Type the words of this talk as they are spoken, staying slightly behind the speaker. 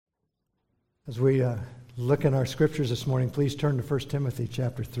As we look in our scriptures this morning, please turn to 1 Timothy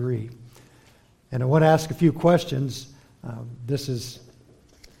chapter 3. And I want to ask a few questions. This is,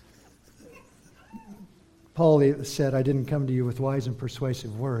 Paul said, I didn't come to you with wise and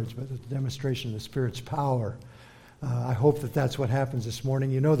persuasive words, but with the demonstration of the Spirit's power. I hope that that's what happens this morning.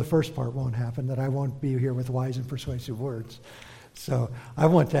 You know the first part won't happen, that I won't be here with wise and persuasive words. So I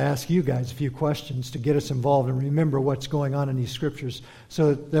want to ask you guys a few questions to get us involved and remember what's going on in these scriptures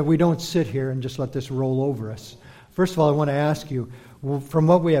so that we don't sit here and just let this roll over us. First of all, I want to ask you, from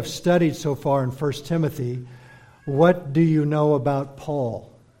what we have studied so far in 1 Timothy, what do you know about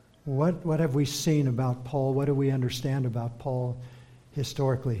Paul? What have we seen about Paul? What do we understand about Paul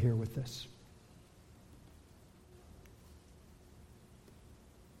historically here with this?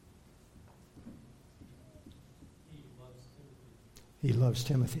 He loves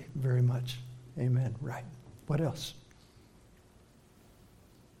Timothy very much. Amen. Right. What else?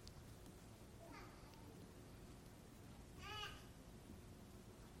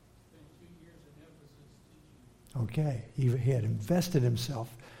 Okay. He had invested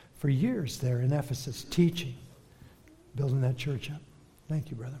himself for years there in Ephesus, teaching, building that church up. Thank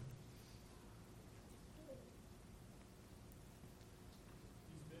you, brother.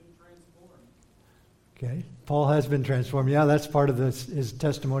 Okay, Paul has been transformed. Yeah, that's part of his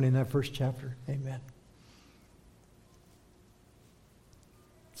testimony in that first chapter. Amen.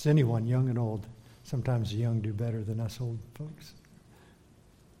 It's anyone, young and old. Sometimes the young do better than us old folks.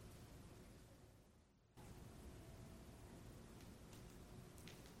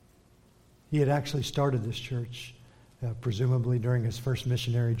 He had actually started this church, presumably during his first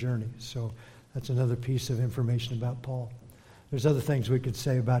missionary journey. So that's another piece of information about Paul. There's other things we could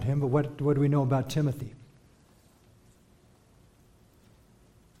say about him, but what do we know about Timothy?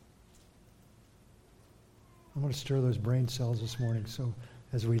 I want to stir those brain cells this morning, so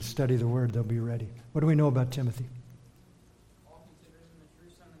as we study the Word, they'll be ready. What do we know about Timothy? Paul considers him a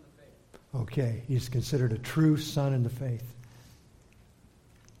true son in the faith. Okay, he's considered a true son in the faith.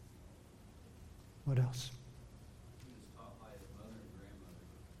 What else? He was taught by his mother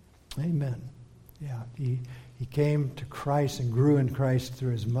and grandmother. Amen. Yeah, he came to Christ and grew in Christ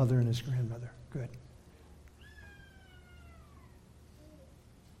through his mother and his grandmother. Good.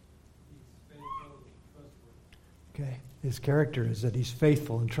 He's faithful and trustworthy. Okay. His character is that he's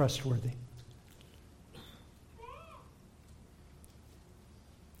faithful and trustworthy.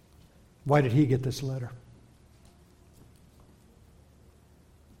 Why did he get this letter?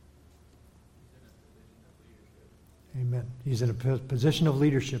 Amen. He's in a position of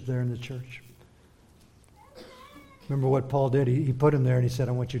leadership there in the church. Remember what Paul did? He put him there and he said,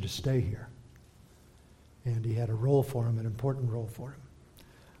 I want you to stay here. And he had a role for him, an important role for him.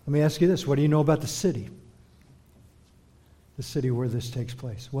 Let me ask you this. What do you know about the city? The city where this takes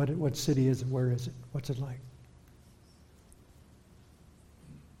place. What city is it? Where is it? What's it like?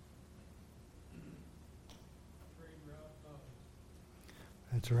 Trade route hub.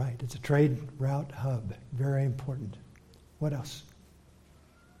 That's right. It's a trade route hub. Very important. What else?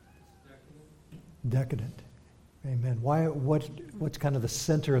 Decadent. Amen. What's kind of the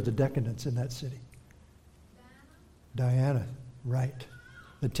center of the decadence in that city? Diana. Right.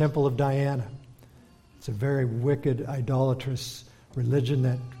 The Temple of Diana. It's a very wicked, idolatrous religion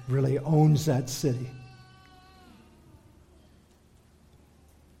that really owns that city.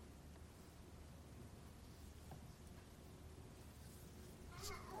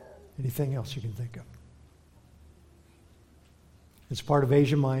 Anything else you can think of? It's part of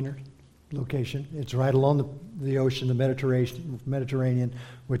Asia Minor location. It's right along the ocean, the Mediterranean,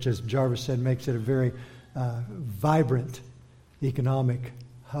 which, as Jarvis said, makes it a very vibrant economic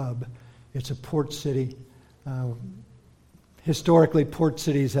hub. It's a port city. Historically, port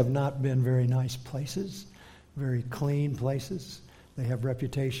cities have not been very nice places, very clean places. They have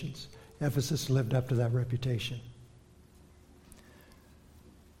reputations. Ephesus lived up to that reputation.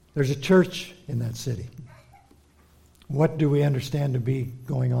 There's a church in that city. What do we understand to be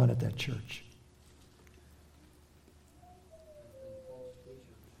going on at that church?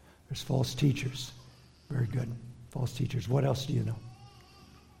 There's false teachers. Very good. False teachers. What else do you know?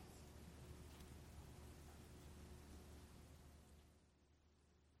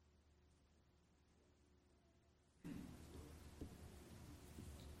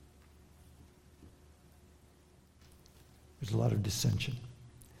 There's a lot of dissension.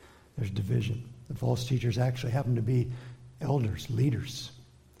 There's division. The false teachers actually happen to be elders, leaders.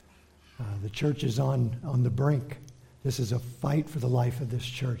 The church is on the brink. This is a fight for the life of this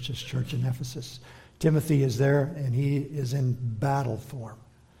church in Ephesus. Timothy is there, and he is in battle form.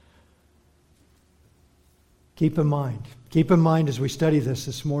 Keep in mind as we study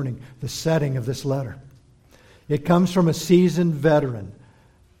this morning, the setting of this letter. It comes from a seasoned veteran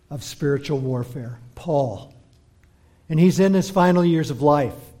of spiritual warfare, Paul. And he's in his final years of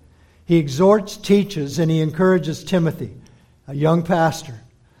life. He exhorts, teaches, and he encourages Timothy, a young pastor,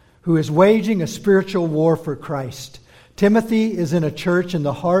 who is waging a spiritual war for Christ. Timothy is in a church in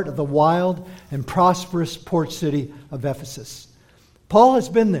the heart of the wild and prosperous port city of Ephesus. Paul has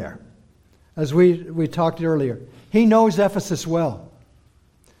been there, as we talked earlier. He knows Ephesus well.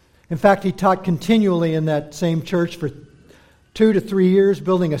 In fact, he taught continually in that same church for 2 to 3 years,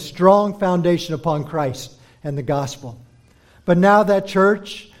 building a strong foundation upon Christ and the gospel. But now that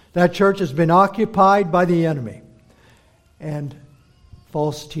church has been occupied by the enemy and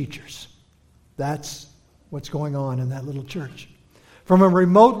false teachers. That's what's going on in that little church. From a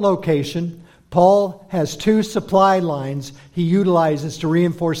remote location, Paul has 2 supply lines he utilizes to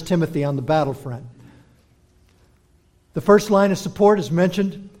reinforce Timothy on the battlefront. The first line of support is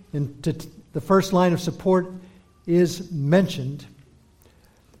mentioned in 2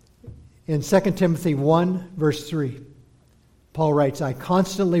 Timothy 1, verse 3. Paul writes, I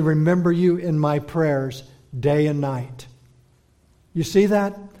constantly remember you in my prayers day and night. You see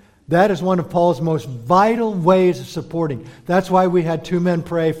that? That is one of Paul's most vital ways of supporting. That's why we had 2 men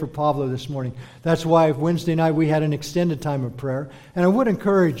pray for Pablo this morning. That's why Wednesday night we had an extended time of prayer. And I would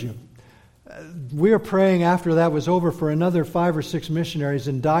encourage you. We are praying after that was over for another 5 or 6 missionaries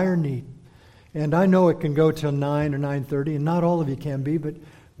in dire need. And I know it can go till 9 or 9:30, and not all of you can be, but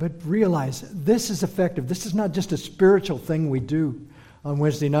realize this is effective. This is not just a spiritual thing we do on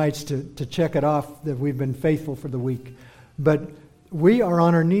Wednesday nights to check it off that we've been faithful for the week. But we are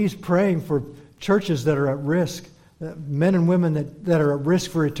on our knees praying for churches that are at risk, men and women that are at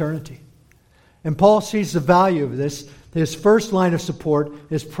risk for eternity. And Paul sees the value of this. His first line of support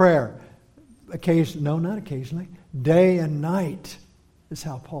is prayer. Not occasionally. Day and night is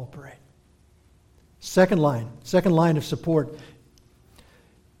how Paul prayed. Second line of support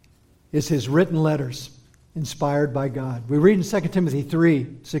is his written letters inspired by God. We read in 2 Timothy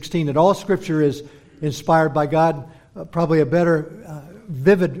 3:16 that all Scripture is inspired by God. Probably a better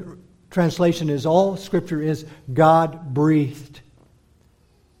vivid translation is all Scripture is God-breathed.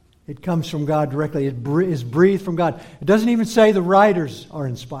 It comes from God directly. It is breathed from God. It doesn't even say the writers are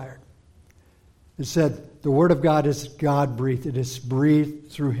inspired. It said the Word of God is God-breathed. It is breathed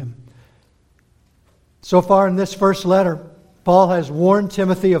through Him. So far in this first letter, Paul has warned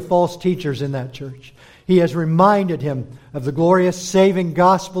Timothy of false teachers in that church. He has reminded him of the glorious saving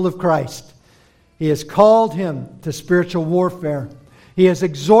gospel of Christ. He has called him to spiritual warfare. He has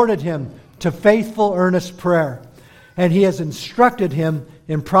exhorted him to faithful, earnest prayer. And he has instructed him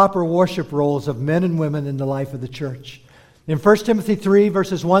in proper worship roles of men and women in the life of the church. In 1 Timothy 3,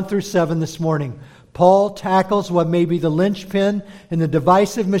 verses 1 through 7 this morning, Paul tackles what may be the linchpin in the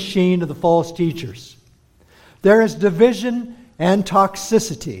divisive machine of the false teachers. There is division and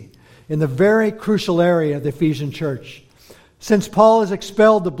toxicity in the very crucial area of the Ephesian church. Since Paul has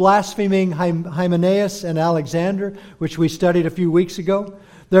expelled the blaspheming Hymenaeus and Alexander, which we studied a few weeks ago,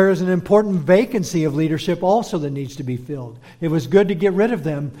 there is an important vacancy of leadership also that needs to be filled. It was good to get rid of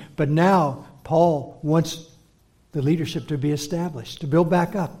them, but now Paul wants the leadership to be established, to build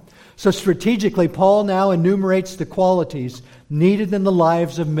back up. So strategically, Paul now enumerates the qualities needed in the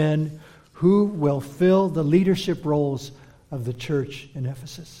lives of men who will fill the leadership roles of the church in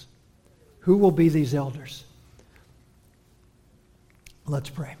Ephesus. Who will be these elders? Let's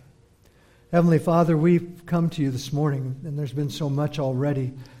pray. Heavenly Father, we've come to you this morning, and there's been so much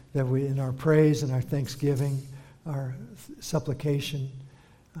already that we, in our praise and our thanksgiving, our supplication,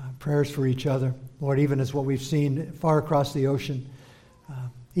 prayers for each other, Lord, even as what we've seen far across the ocean,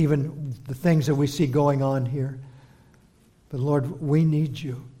 even the things that we see going on here. But Lord, we need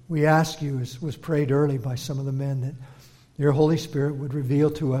you. We ask you, as was prayed early by some of the men, that your Holy Spirit would reveal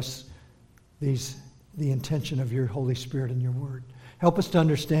to us the intention of your Holy Spirit in your word. Help us to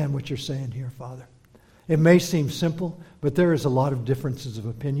understand what you're saying here, Father. It may seem simple, but there is a lot of differences of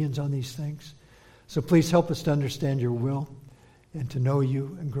opinions on these things. So please help us to understand your will and to know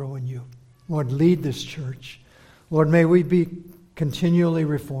you and grow in you. Lord, lead this church. Lord, may we be continually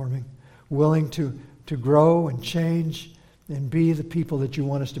reforming, willing to grow and change and be the people that you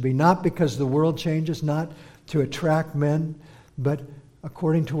want us to be. Not because the world changes, not to attract men, but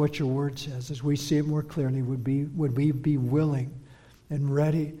according to what your word says, as we see it more clearly, would we be willing and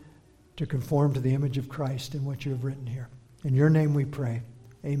ready to conform to the image of Christ in what you have written here. In your name we pray.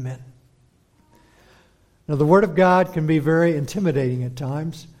 Amen. Now, the Word of God can be very intimidating at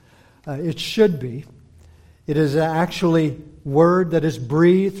times. It should be. It is actually Word that is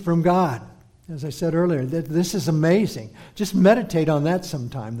breathed from God. As I said earlier, this is amazing. Just meditate on that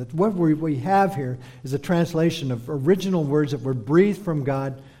sometime. That what we have here is a translation of original words that were breathed from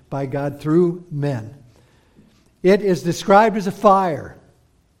God, by God through men. It is described as a fire.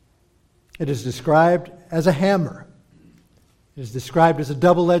 It is described as a hammer. It is described as a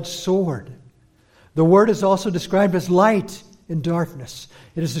double-edged sword. The word is also described as light in darkness.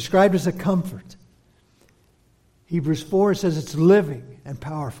 It is described as a comfort. Hebrews 4 says it's living and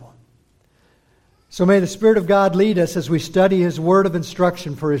powerful. So may the Spirit of God lead us as we study His word of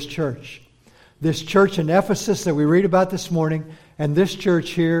instruction for His church. This church in Ephesus that we read about this morning, and this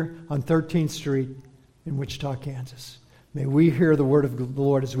church here on 13th Street in Wichita, Kansas. May we hear the word of the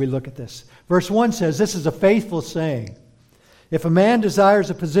Lord as we look at this. Verse 1 says, this is a faithful saying. If a man desires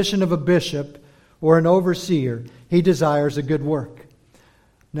a position of a bishop or an overseer, he desires a good work.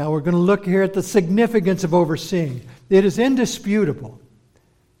 Now we're going to look here at the significance of overseeing. It is indisputable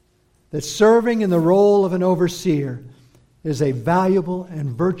that serving in the role of an overseer is a valuable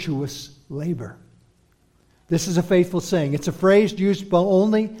and virtuous labor. This is a faithful saying. It's a phrase used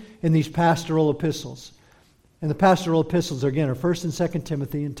only in these pastoral epistles. And the pastoral epistles, again, are 1 and 2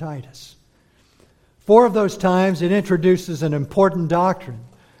 Timothy and Titus. 4 of those times it introduces an important doctrine,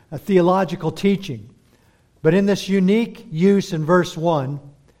 a theological teaching. But in this unique use in verse 1,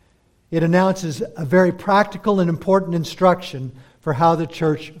 it announces a very practical and important instruction for how the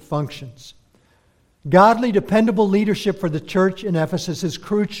church functions. Godly, dependable leadership for the church in Ephesus is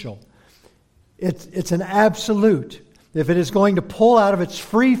crucial. It's an absolute if it is going to pull out of its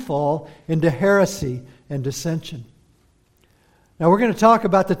free fall into heresy and dissension. Now we're going to talk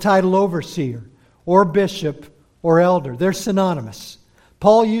about the title overseer or bishop or elder. They're synonymous.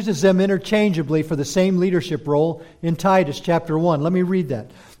 Paul uses them interchangeably for the same leadership role in Titus chapter 1. Let me read that.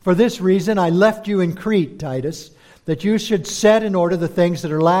 For this reason I left you in Crete, Titus, that you should set in order the things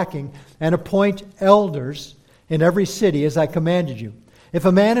that are lacking and appoint elders in every city as I commanded you. If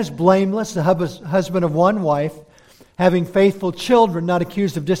a man is blameless, the husband of one wife, having faithful children, not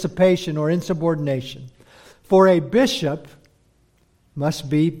accused of dissipation or insubordination. For a bishop must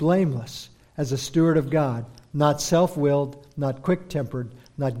be blameless as a steward of God, not self-willed, not quick-tempered,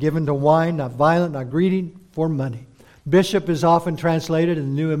 not given to wine, not violent, not greedy for money. Bishop is often translated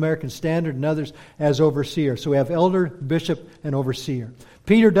in the New American Standard and others as overseer. So we have elder, bishop, and overseer.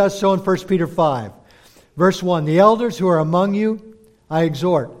 Peter does so in 1 Peter 5. Verse 1, the elders who are among you, I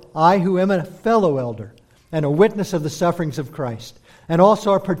exhort, I who am a fellow elder and a witness of the sufferings of Christ, and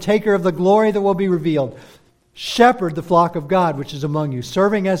also a partaker of the glory that will be revealed. Shepherd the flock of God which is among you,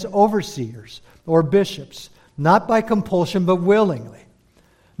 serving as overseers or bishops, not by compulsion but willingly,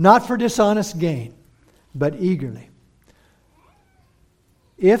 not for dishonest gain, but eagerly.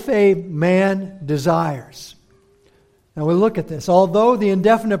 If a man desires, now we'll look at this, although the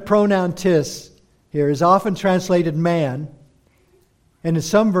indefinite pronoun tis here is often translated man, and in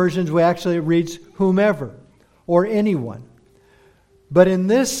some versions it reads whomever or anyone. But in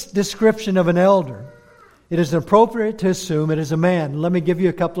this description of an elder, it is appropriate to assume it is a man. Let me give you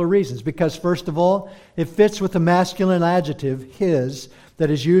a couple of reasons. Because first of all, it fits with the masculine adjective, his, that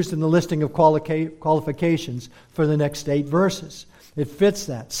is used in the listing of qualifications for the next 8 verses. It fits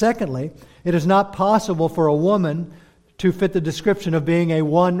that. Secondly, it is not possible for a woman to fit the description of being a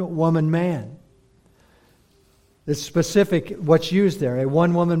one-woman man. It's specific what's used there, a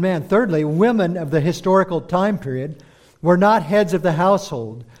one-woman man. Thirdly, women of the historical time period were not heads of the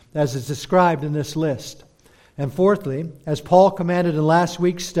household, as is described in this list. And fourthly, as Paul commanded in last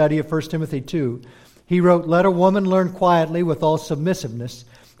week's study of 1 Timothy 2, he wrote, let a woman learn quietly with all submissiveness.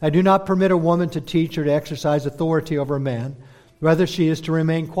 I do not permit a woman to teach or to exercise authority over a man. Rather, she is to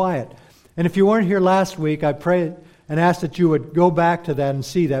remain quiet. And if you weren't here last week, I pray and ask that you would go back to that and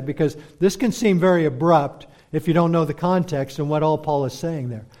see that, because this can seem very abrupt if you don't know the context and what all Paul is saying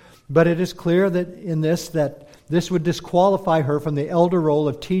there. But it is clear that this would disqualify her from the elder role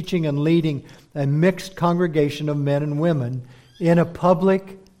of teaching and leading a mixed congregation of men and women in a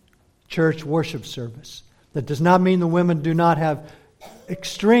public church worship service. That does not mean the women do not have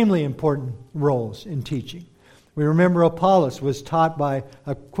extremely important roles in teaching. We remember Apollos was taught by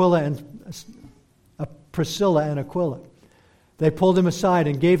Priscilla and Aquila. They pulled him aside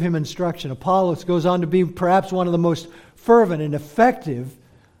and gave him instruction. Apollos goes on to be perhaps one of the most fervent and effective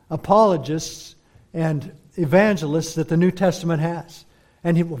apologists and evangelists that the New Testament has.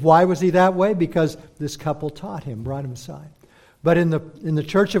 And why was he that way? Because this couple taught him, brought him aside. But in the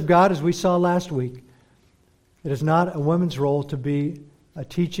church of God, as we saw last week, it is not a woman's role to be a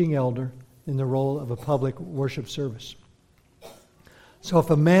teaching elder in the role of a public worship service. So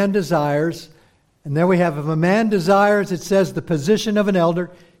if a man desires, and there we have, if a man desires, it says, the position of an elder,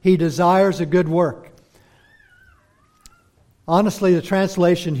 he desires a good work. Honestly, the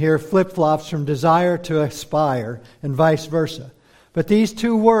translation here flip-flops from desire to aspire and vice versa. But these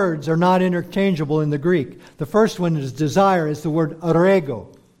two words are not interchangeable in the Greek. The first one is desire, is the word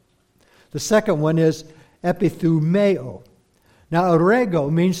arego. The second one is epithumeo. Now,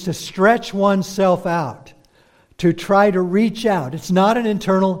 arego means to stretch oneself out, to try to reach out. It's not an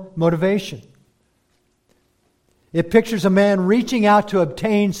internal motivation. It pictures a man reaching out to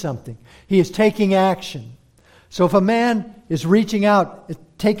obtain something. He is taking action. So if a man is reaching out,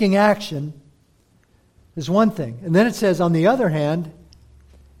 taking action, is one thing. And then it says, on the other hand,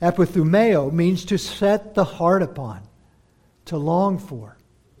 epithumeo means to set the heart upon, to long for,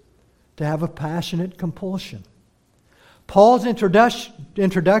 to have a passionate compulsion. Paul's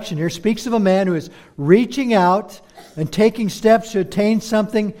introduction here speaks of a man who is reaching out and taking steps to attain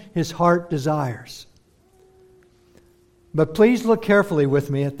something his heart desires. But please look carefully with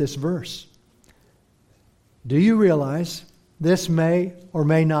me at this verse. Do you realize this may or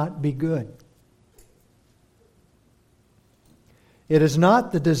may not be good? It is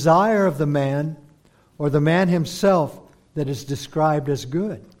not the desire of the man or the man himself that is described as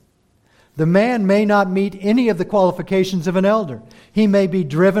good. The man may not meet any of the qualifications of an elder. He may be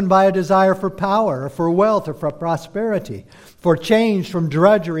driven by a desire for power or for wealth or for prosperity, for change from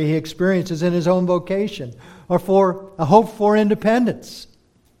drudgery he experiences in his own vocation, or for a hope for independence.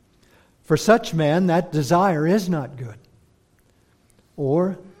 For such man, that desire is not good.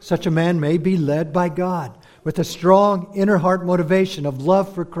 Or such a man may be led by God with a strong inner heart motivation of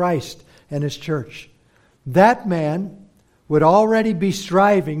love for Christ and His church. That man would already be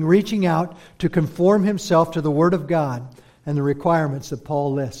striving, reaching out to conform himself to the Word of God and the requirements that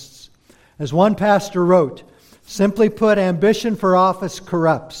Paul lists. As one pastor wrote, simply put, ambition for office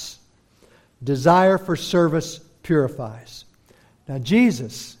corrupts. Desire for service purifies. Now,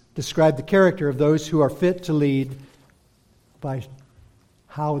 Jesus described the character of those who are fit to lead by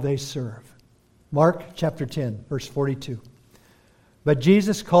how they serve. Mark chapter 10, verse 42. But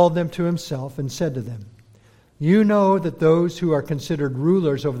Jesus called them to Himself and said to them, you know that those who are considered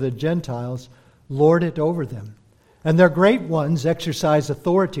rulers over the Gentiles lord it over them, and their great ones exercise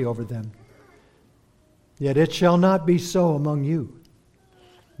authority over them. Yet it shall not be so among you.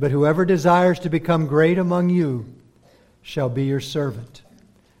 But whoever desires to become great among you shall be your servant.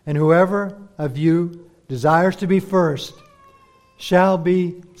 And whoever of you desires to be first shall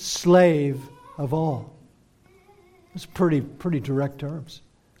be slave of all. That's pretty direct terms.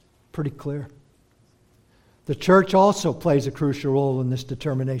 Pretty clear. The church also plays a crucial role in this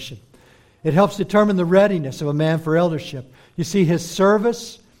determination. It helps determine the readiness of a man for eldership. You see, his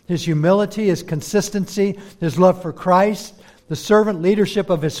service, his humility, his consistency, his love for Christ, the servant leadership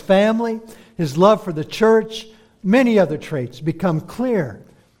of his family, his love for the church, many other traits become clear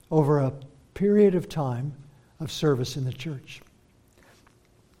over a period of time of service in the church.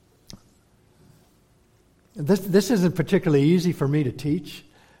 This isn't particularly easy for me to teach,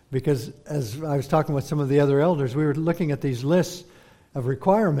 because as I was talking with some of the other elders, we were looking at these lists of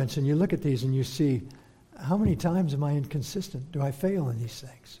requirements, and you look at these and you see, how many times am I inconsistent? Do I fail in these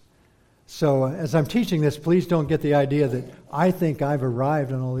things? So as I'm teaching this, please don't get the idea that I think I've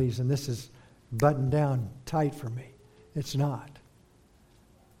arrived on all these and this is buttoned down tight for me. It's not.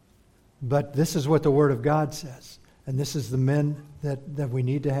 But this is what the Word of God says. And this is the men that we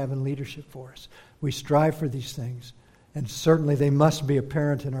need to have in leadership for us. We strive for these things. And certainly they must be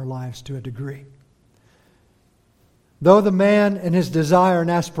apparent in our lives to a degree. Though the man and his desire and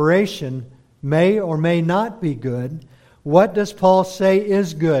aspiration may or may not be good, what does Paul say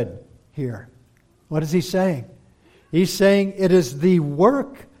is good here? What is he saying? He's saying it is the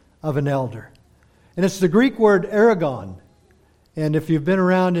work of an elder. And it's the Greek word ergon. And if you've been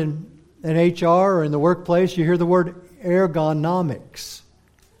around in HR or in the workplace, you hear the word ergonomics.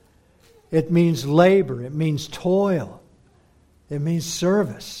 It means labor. It means toil. It means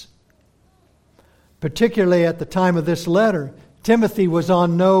service. Particularly at the time of this letter, Timothy was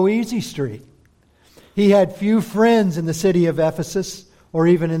on no easy street. He had few friends in the city of Ephesus or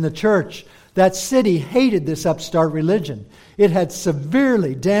even in the church. That city hated this upstart religion. It had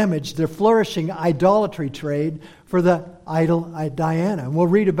severely damaged their flourishing idolatry trade for the idol Diana. And we'll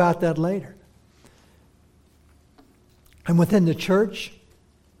read about that later. And within the church,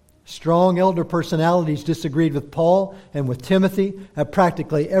 strong elder personalities disagreed with Paul and with Timothy at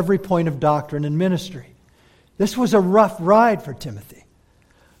practically every point of doctrine and ministry. This was a rough ride for Timothy.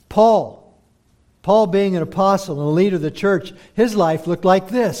 Paul being an apostle and a leader of the church, his life looked like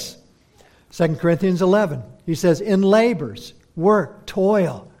this. 2 Corinthians 11, he says, in labors, work,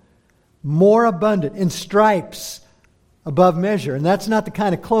 toil, more abundant, in stripes, above measure. And that's not the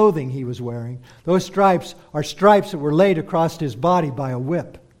kind of clothing he was wearing. Those stripes are stripes that were laid across his body by a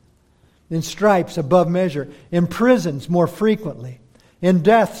whip. In stripes above measure. In prisons more frequently. In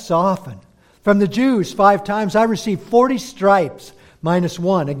deaths often. From the Jews 5 times I received 40 stripes minus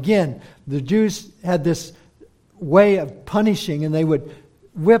 1. Again, the Jews had this way of punishing, and they would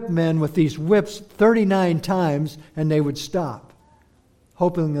whip men with these whips 39 times, and they would stop,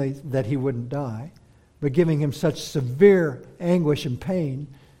 hoping that he wouldn't die, but giving him such severe anguish and pain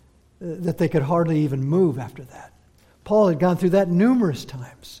that they could hardly even move after that. Paul had gone through that numerous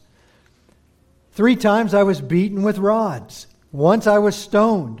times. 3 times I was beaten with rods. Once I was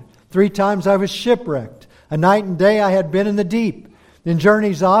stoned. 3 times I was shipwrecked. A night and day I had been in the deep. In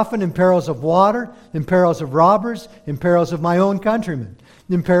journeys often, in perils of water, in perils of robbers, in perils of my own countrymen,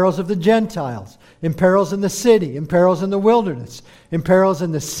 in perils of the Gentiles, in perils in the city, in perils in the wilderness, in perils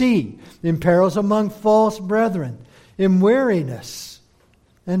in the sea, in perils among false brethren, in weariness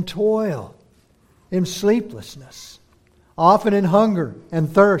and toil, in sleeplessness, often in hunger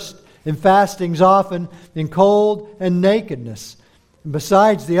and thirst, in fastings often, in cold and nakedness. And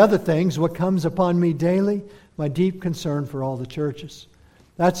besides the other things, what comes upon me daily? My deep concern for all the churches.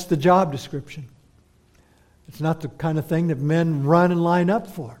 That's the job description. It's not the kind of thing that men run and line up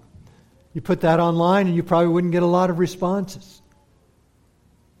for. You put that online and you probably wouldn't get a lot of responses.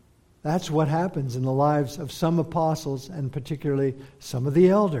 That's what happens in the lives of some apostles and particularly some of the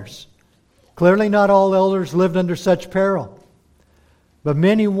elders. Clearly not all elders lived under such peril. But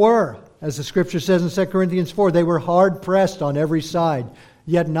many were, as the Scripture says in 2 Corinthians 4, they were hard pressed on every side,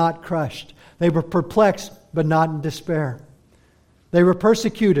 yet not crushed. They were perplexed, but not in despair. They were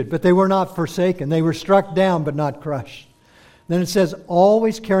persecuted, but they were not forsaken. They were struck down, but not crushed. Then it says,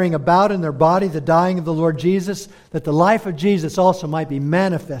 always carrying about in their body the dying of the Lord Jesus, that the life of Jesus also might be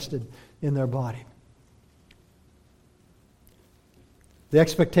manifested in their body. The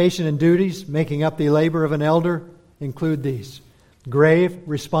expectation and duties making up the labor of an elder include these. Grave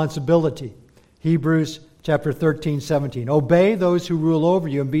responsibility. Hebrews chapter 13:17. Obey those who rule over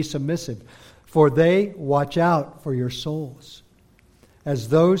you and be submissive, for they watch out for your souls, as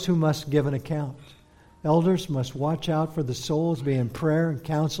those who must give an account. Elders must watch out for the souls, be in prayer and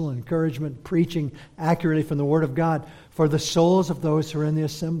counsel and encouragement, preaching accurately from the Word of God for the souls of those who are in the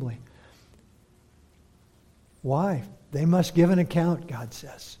assembly. Why? They must give an account, God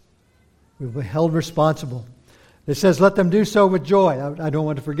says. We will be held responsible. It says, let them do so with joy. I don't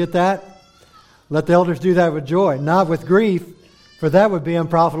want to forget that. Let the elders do that with joy, not with grief, for that would be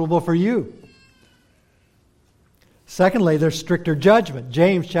unprofitable for you. Secondly, there's stricter judgment.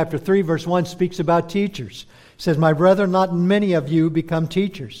 James chapter 3 verse 1 speaks about teachers. It says, my brethren, not many of you become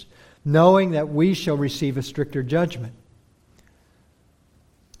teachers, knowing that we shall receive a stricter judgment.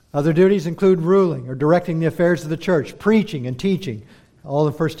 Other duties include ruling or directing the affairs of the church, preaching and teaching, all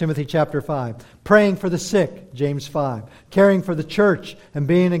in 1 Timothy chapter 5. Praying for the sick, James 5. Caring for the church and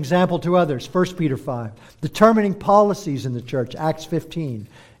being an example to others, 1 Peter 5. Determining policies in the church, Acts 15.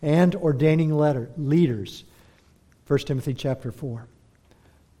 And ordaining leaders, 1 Timothy chapter 4.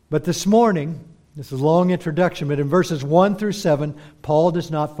 But this morning, this is a long introduction, but in verses 1 through 7, Paul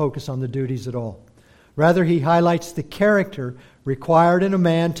does not focus on the duties at all. Rather, he highlights the character required in a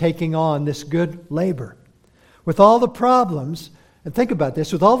man taking on this good labor. With all the problems, and think about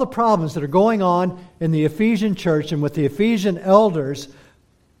this, with all the problems that are going on in the Ephesian church and with the Ephesian elders,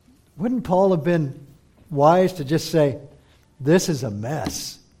 wouldn't Paul have been wise to just say, this is a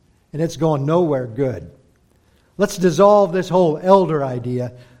mess and it's going nowhere good. Let's dissolve this whole elder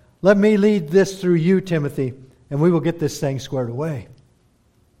idea. Let me lead this through you, Timothy, and we will get this thing squared away.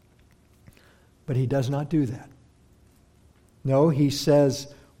 But he does not do that. No, he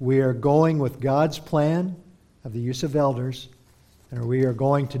says we are going with God's plan of the use of elders, and we are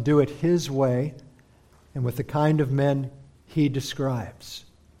going to do it His way and with the kind of men He describes.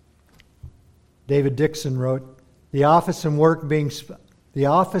 David Dixon wrote, the office and work of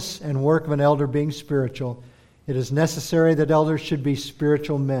an elder being spiritual, it is necessary that elders should be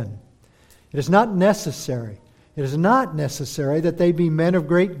spiritual men. It is not necessary that they be men of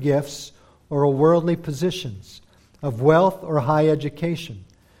great gifts or worldly positions, of wealth or high education,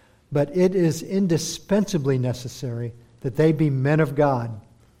 but it is indispensably necessary that they be men of God,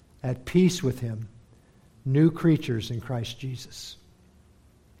 at peace with Him, new creatures in Christ Jesus.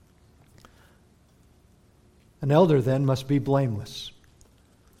 An elder, then, must be blameless.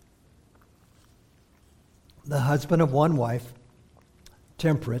 The husband of one wife,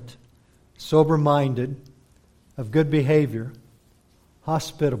 temperate, sober-minded, of good behavior,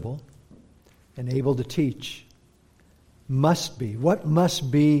 hospitable, and able to teach, must be. What must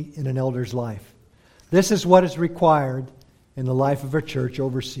be in an elder's life? This is what is required in the life of a church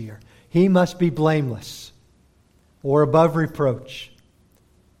overseer. He must be blameless or above reproach.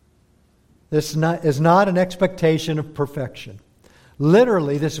 This is not an expectation of perfection.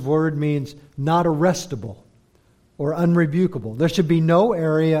 Literally, this word means not arrestable or unrebukable. There should be no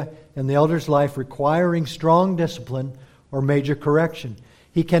area in the elder's life requiring strong discipline or major correction.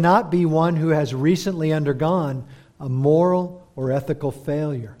 He cannot be one who has recently undergone a moral or ethical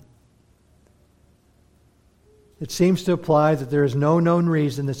failure. It seems to imply that there is no known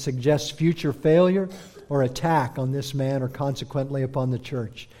reason that suggests future failure or attack on this man or consequently upon the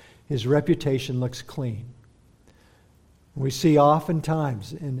church. His reputation looks clean. We see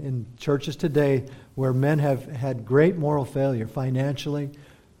oftentimes in churches today where men have had great moral failure financially,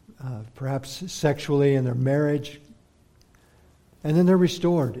 perhaps sexually in their marriage, and then they're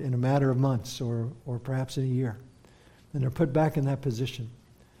restored in a matter of months or perhaps in a year. And they're put back in that position.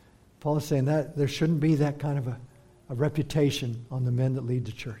 Paul is saying that there shouldn't be that kind of a reputation on the men that lead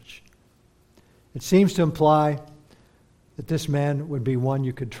the church. It seems to imply that this man would be one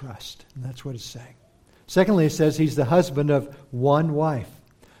you could trust. And that's what it's saying. Secondly, it says he's the husband of one wife.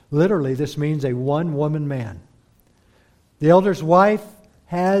 Literally, this means a one-woman man. The elder's wife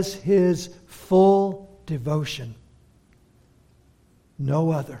has his full devotion.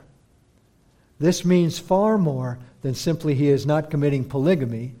 No other. This means far more than simply he is not committing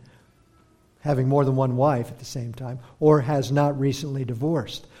polygamy, having more than one wife at the same time, or has not recently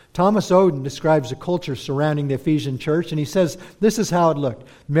divorced. Thomas Oden describes the culture surrounding the Ephesian church, and he says this is how it looked.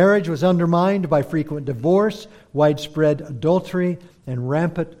 Marriage was undermined by frequent divorce, widespread adultery, and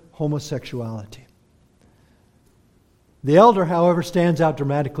rampant homosexuality. The elder, however, stands out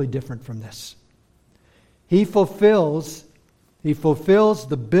dramatically different from this. He fulfills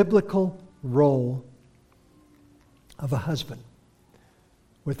the biblical role of a husband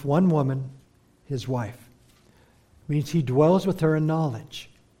with one woman, his wife. It means he dwells with her in knowledge.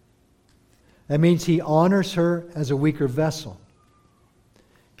 That means he honors her as a weaker vessel.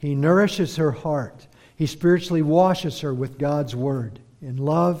 He nourishes her heart. He spiritually washes her with God's word. In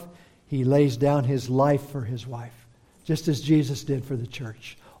love, he lays down his life for his wife, just as Jesus did for the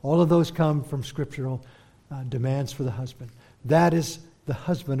church. All of those come from scriptural demands for the husband. That is the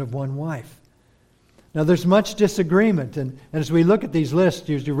husband of one wife. Now, there's much disagreement, and as we look at these lists,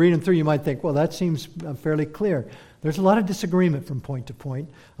 as you read them through, you might think, well, that seems fairly clear. There's a lot of disagreement from point to point.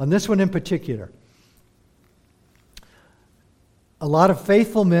 On this one in particular, a lot of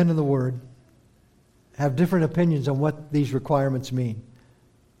faithful men in the Word have different opinions on what these requirements mean.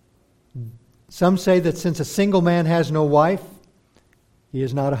 Some say that since a single man has no wife, he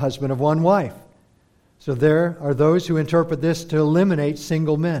is not a husband of one wife. So there are those who interpret this to eliminate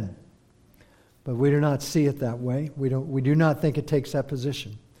single men. But we do not see it that way. We do not think it takes that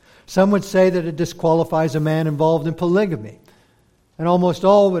position. Some would say that it disqualifies a man involved in polygamy. And almost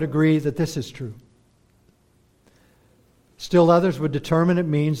all would agree that this is true. Still others would determine it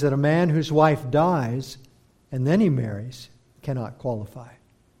means that a man whose wife dies and then he marries cannot qualify.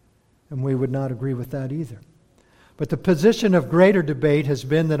 And we would not agree with that either. But the position of greater debate has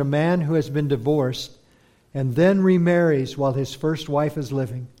been that a man who has been divorced and then remarries while his first wife is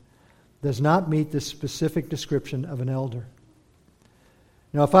living does not meet the specific description of an elder.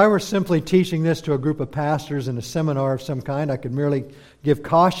 Now, if I were simply teaching this to a group of pastors in a seminar of some kind, I could merely give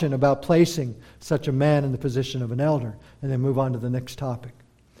caution about placing such a man in the position of an elder and then move on to the next topic.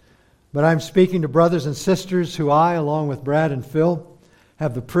 But I'm speaking to brothers and sisters who I, along with Brad and Phil,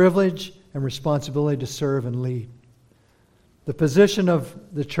 have the privilege and responsibility to serve and lead. The position of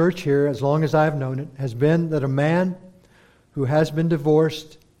the church here, as long as I've known it, has been that a man who has been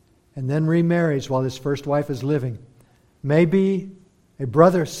divorced and then remarries while his first wife is living may be a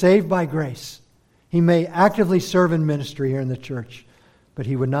brother saved by grace. He may actively serve in ministry here in the church, but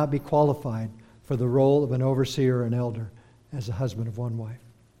he would not be qualified for the role of an overseer or an elder as a husband of one wife.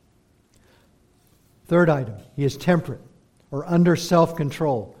 Third item, he is temperate or under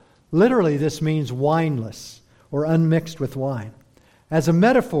self-control. Literally, this means wineless or unmixed with wine. As a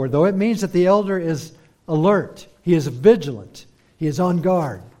metaphor, though, it means that the elder is alert. He is vigilant. He is on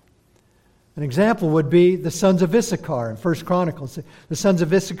guard. An example would be the sons of Issachar in 1 Chronicles. The sons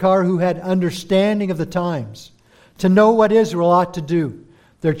of Issachar who had understanding of the times, to know what Israel ought to do.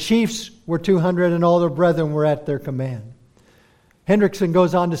 Their chiefs were 200 and all their brethren were at their command. Hendrickson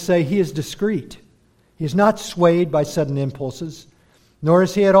goes on to say he is discreet. He is not swayed by sudden impulses, nor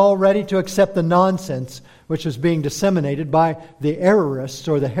is he at all ready to accept the nonsense which was being disseminated by the errorists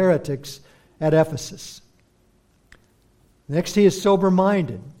or the heretics at Ephesus. Next, he is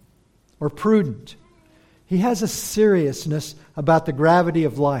sober-minded or prudent. He has a seriousness about the gravity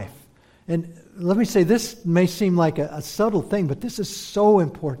of life. And let me say, this may seem like a subtle thing, but this is so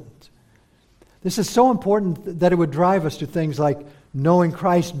important. This is so important that it would drive us to things like knowing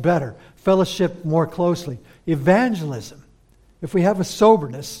Christ better, fellowship more closely, evangelism, if we have a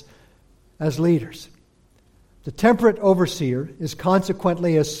soberness as leaders. The temperate overseer is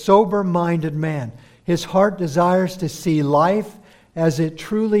consequently a sober-minded man. His heart desires to see life as it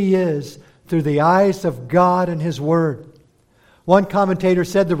truly is through the eyes of God and His Word. One commentator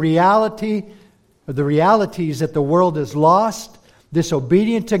said the reality is that the world is lost,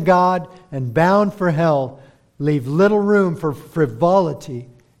 disobedient to God, and bound for hell leave little room for frivolity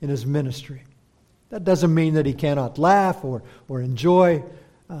in his ministry. That doesn't mean that he cannot laugh or enjoy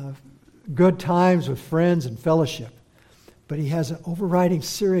good times with friends and fellowship. But he has an overriding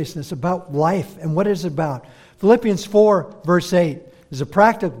seriousness about life and what it's about. Philippians 4, verse 8 is a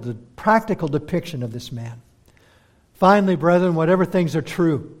practical depiction of this man. Finally, brethren, whatever things are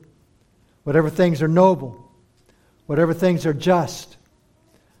true, whatever things are noble, whatever things are just,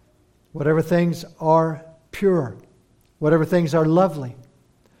 whatever things are pure, whatever things are lovely,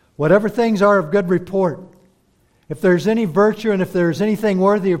 whatever things are of good report, if there's any virtue and if there's anything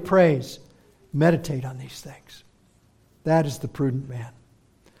worthy of praise, meditate on these things. That is the prudent man.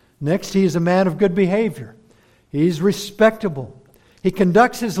 Next, he is a man of good behavior. He's respectable. He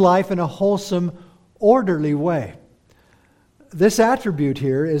conducts his life in a wholesome, orderly way. This attribute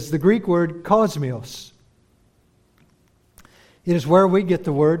here is the Greek word kosmos. It is where we get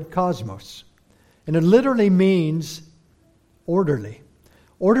the word cosmos. And it literally means orderly.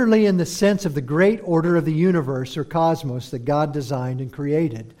 Orderly in the sense of the great order of the universe or cosmos that God designed and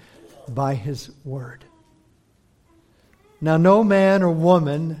created by His Word. Now, no man or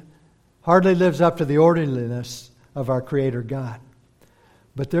woman hardly lives up to the orderliness of our Creator God.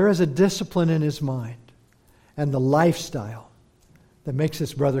 But there is a discipline in his mind and the lifestyle that makes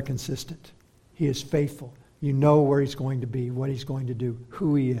this brother consistent. He is faithful. You know where he's going to be, what he's going to do,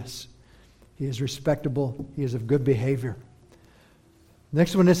 who he is. He is respectable. He is of good behavior.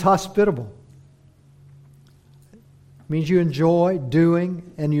 Next one is hospitable. It means you enjoy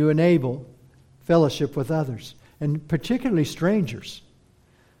doing and you enable fellowship with others, and particularly strangers.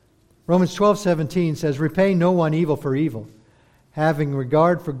 Romans 12:17 says, repay no one evil for evil, having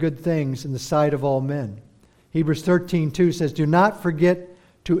regard for good things in the sight of all men. Hebrews 13:2 says, do not forget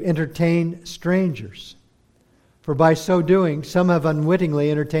to entertain strangers, for by so doing some have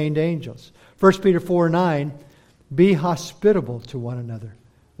unwittingly entertained angels. 1 Peter 4:9, be hospitable to one another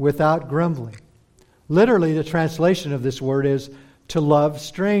without grumbling. Literally, the translation of this word is to love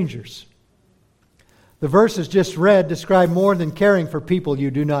strangers. The verses just read describe more than caring for people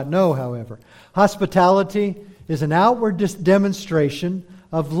you do not know, however. Hospitality is an outward demonstration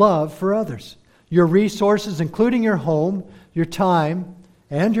of love for others. Your resources, including your home, your time,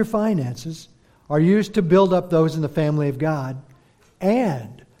 and your finances, are used to build up those in the family of God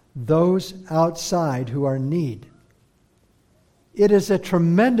and those outside who are in need. It is a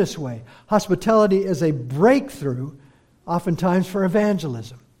tremendous way. Hospitality is a breakthrough, oftentimes, for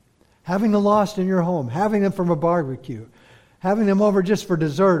evangelism. Having the lost in your home, having them from a barbecue, having them over just for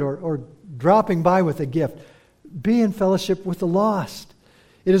dessert or dropping by with a gift. Be in fellowship with the lost.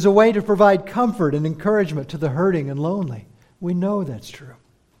 It is a way to provide comfort and encouragement to the hurting and lonely. We know that's true.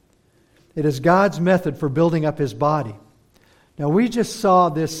 It is God's method for building up His body. Now, we just saw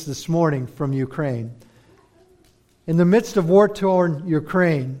this morning from Ukraine. In the midst of war-torn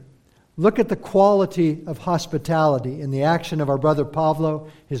Ukraine, look at the quality of hospitality in the action of our brother Pavlo,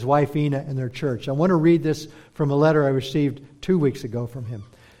 his wife Ina, and their church. I want to read this from a letter I received 2 weeks ago from him.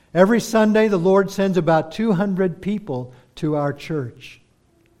 Every Sunday, the Lord sends about 200 people to our church,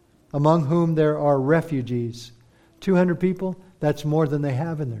 among whom there are refugees. 200 people, that's more than they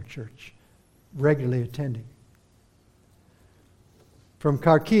have in their church, regularly attending. From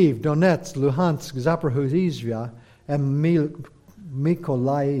Kharkiv, Donetsk, Luhansk, Zaporizhzhia, and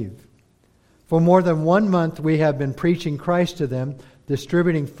Mykolaiv. For more than 1 month, we have been preaching Christ to them,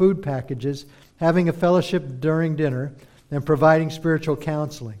 distributing food packages, having a fellowship during dinner, and providing spiritual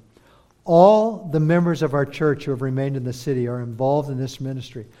counseling. All the members of our church who have remained in the city are involved in this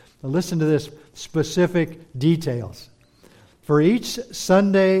ministry. Now listen to this specific details. For each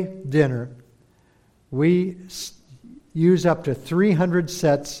Sunday dinner, we use up to 300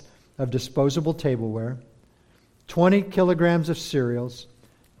 sets of disposable tableware, 20 kilograms of cereals,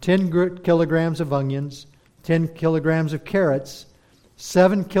 10 kilograms of onions, 10 kilograms of carrots,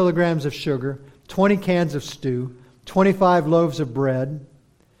 7 kilograms of sugar, 20 cans of stew, 25 loaves of bread,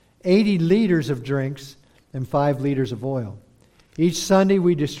 80 liters of drinks, and 5 liters of oil. Each Sunday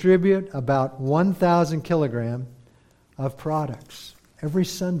we distribute about 1,000 kilograms of products. Every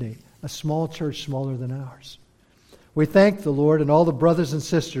Sunday, a small church smaller than ours. We thank the Lord and all the brothers and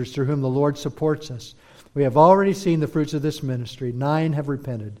sisters through whom the Lord supports us. We have already seen the fruits of this ministry. 9 have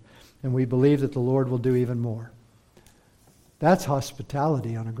repented, and we believe that the Lord will do even more. That's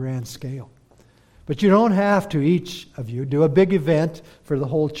hospitality on a grand scale. But you don't have to, each of you, do a big event for the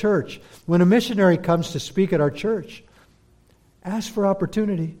whole church. When a missionary comes to speak at our church, ask for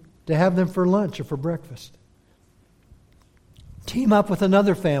opportunity to have them for lunch or for breakfast. Team up with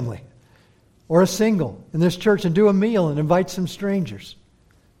another family or a single in this church and do a meal and invite some strangers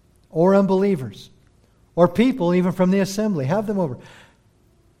or unbelievers or people even from the assembly. Have them over.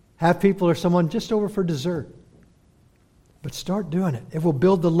 Have people or someone just over for dessert. But start doing it. It will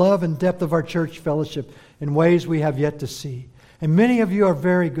build the love and depth of our church fellowship in ways we have yet to see. And many of you are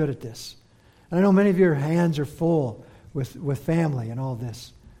very good at this. And I know many of your hands are full with family and all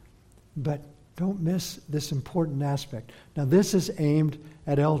this. But don't miss this important aspect. Now, this is aimed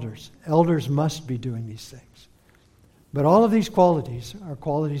at elders. Elders must be doing these things. But all of these qualities are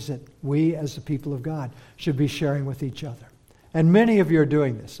qualities that we as the people of God should be sharing with each other. And many of you are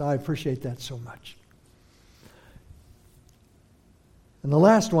doing this. I appreciate that so much. And the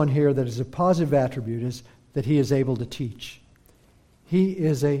last one here that is a positive attribute is that he is able to teach. He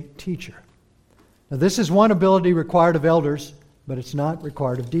is a teacher. Now, this is one ability required of elders, but it's not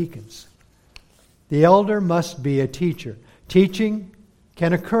required of deacons. The elder must be a teacher. Teaching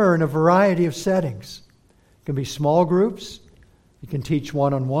can occur in a variety of settings. It can be small groups. You can teach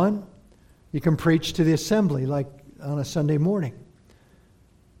one-on-one. You can preach to the assembly like on a Sunday morning.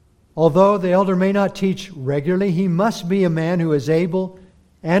 Although the elder may not teach regularly, he must be a man who is able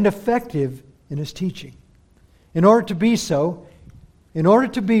and effective in his teaching. In order to be so,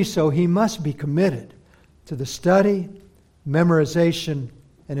 he must be committed to the study, memorization,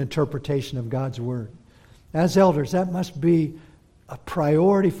 and interpretation of God's Word. As elders, that must be a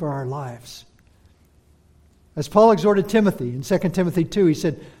priority for our lives. As Paul exhorted Timothy in 2 Timothy 2, he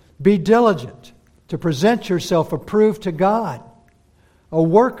said, "Be diligent to present yourself approved to God, a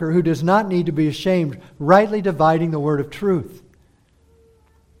worker who does not need to be ashamed, rightly dividing the word of truth."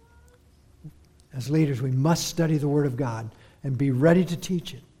 As leaders, we must study the Word of God and be ready to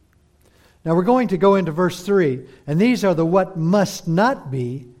teach it. Now we're going to go into verse 3, and these are the what must not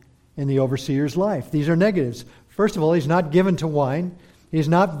be in the overseer's life. These are negatives. First of all, he's not given to wine. He's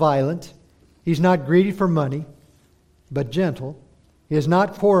not violent. He's not greedy for money, but gentle. He is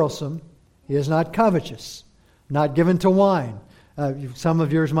not quarrelsome. He is not covetous. Not given to wine. Some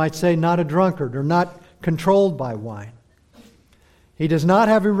of yours might say not a drunkard or not controlled by wine. He does not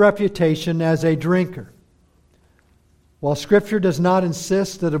have a reputation as a drinker. While Scripture does not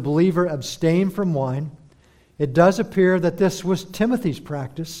insist that a believer abstain from wine, it does appear that this was Timothy's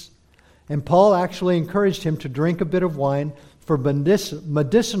practice, and Paul actually encouraged him to drink a bit of wine for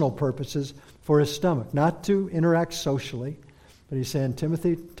medicinal purposes for his stomach, not to interact socially, but he's saying,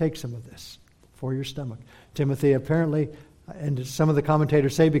 Timothy, take some of this for your stomach. Timothy apparently, and some of the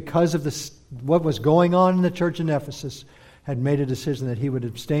commentators say because of what was going on in the church in Ephesus, had made a decision that he would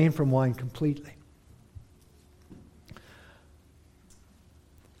abstain from wine completely.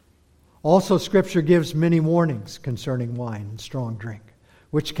 Also, Scripture gives many warnings concerning wine and strong drink,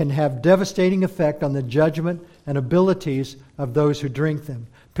 which can have devastating effect on the judgment and abilities of those who drink them,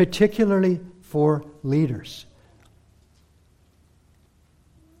 particularly for leaders.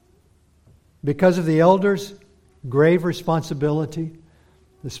 Because of the elders' grave responsibility,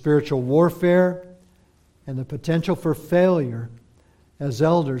 the spiritual warfare, and the potential for failure, as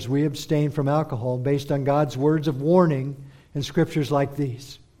elders, we abstain from alcohol based on God's words of warning in scriptures like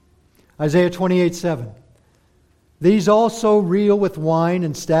these. Isaiah 28:7. These also reel with wine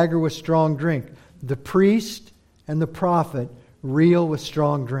and stagger with strong drink. The priest and the prophet reel with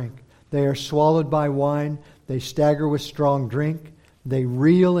strong drink. They are swallowed by wine. They stagger with strong drink. They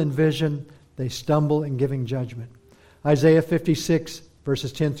reel in vision. They stumble in giving judgment. Isaiah 56,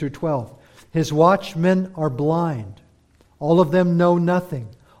 verses 10 through 12. His watchmen are blind. All of them know nothing.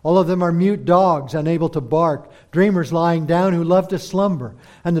 All of them are mute dogs, unable to bark, dreamers lying down who love to slumber.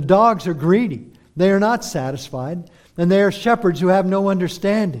 And the dogs are greedy. They are not satisfied. And they are shepherds who have no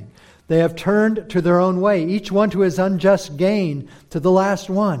understanding. They have turned to their own way, each one to his unjust gain, to the last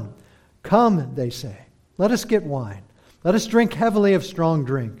one. Come, they say, let us get wine. Let us drink heavily of strong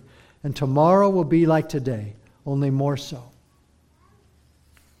drink. And tomorrow will be like today, only more so.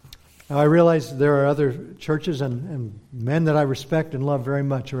 Now, I realize there are other churches and men that I respect and love very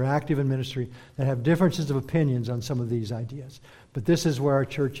much who are active in ministry that have differences of opinions on some of these ideas. But this is where our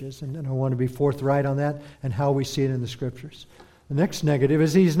church is, and I want to be forthright on that and how we see it in the Scriptures. The next negative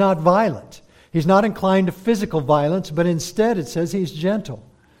is he's not violent. He's not inclined to physical violence, but instead it says he's gentle.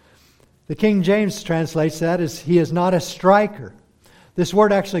 The King James translates that as he is not a striker. This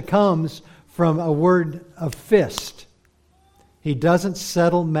word actually comes from a word of fist. He doesn't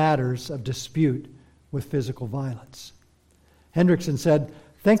settle matters of dispute with physical violence. Hendrickson said,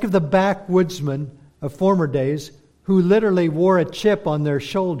 think of the backwoodsmen of former days who literally wore a chip on their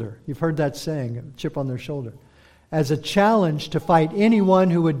shoulder. You've heard that saying, a chip on their shoulder, as a challenge to fight anyone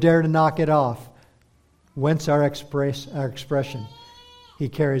who would dare to knock it off. Whence our expression, he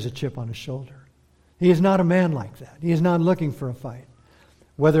carries a chip on his shoulder. He is not a man like that. He is not looking for a fight.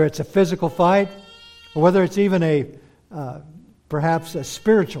 Whether it's a physical fight or whether it's even perhaps a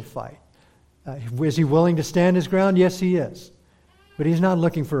spiritual fight. Is he willing to stand his ground? Yes, he is. But he's not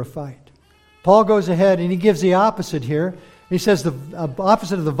looking for a fight. Paul goes ahead and he gives the opposite here. He says the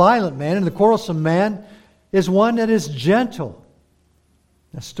opposite of the violent man and the quarrelsome man is one that is gentle.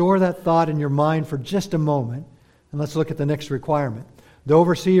 Now store that thought in your mind for just a moment, and let's look at the next requirement. The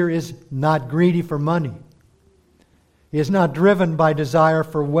overseer is not greedy for money. He is not driven by desire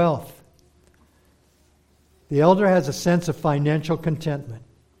for wealth. The elder has a sense of financial contentment.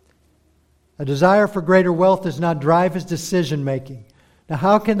 A desire for greater wealth does not drive his decision making. Now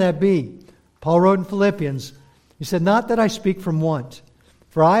how can that be? Paul wrote in Philippians, he said, not that I speak from want,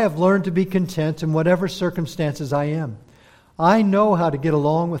 for I have learned to be content in whatever circumstances I am. I know how to get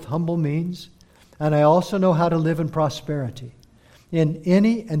along with humble means, and I also know how to live in prosperity. In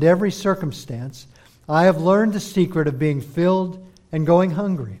any and every circumstance, I have learned the secret of being filled and going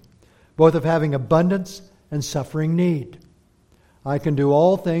hungry, both of having abundance and suffering need. I can do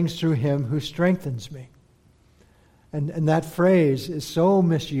all things through him who strengthens me. And that phrase is so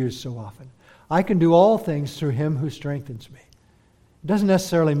misused so often. I can do all things through him who strengthens me. It doesn't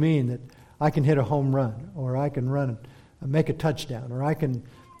necessarily mean that I can hit a home run, or I can run and make a touchdown, or I can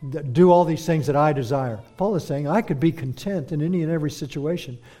do all these things that I desire. Paul is saying I could be content in any and every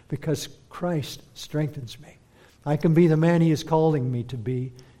situation because Christ strengthens me. I can be the man he is calling me to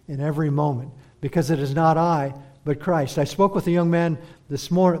be in every moment because it is not I, but Christ. I spoke with a young man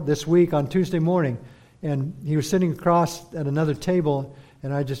this week on Tuesday morning, and he was sitting across at another table,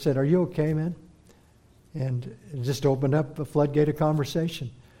 and I just said, "Are you okay, man?" And it just opened up a floodgate of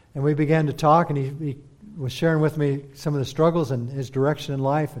conversation. And we began to talk, and he was sharing with me some of the struggles and his direction in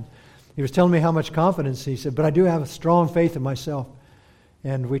life. And he was telling me how much confidence. He said, but I do have a strong faith in myself.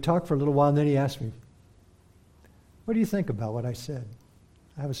 And we talked for a little while, and then he asked me, what do you think about what I said?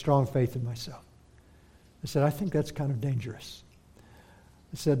 I have a strong faith in myself. I said, I think that's kind of dangerous.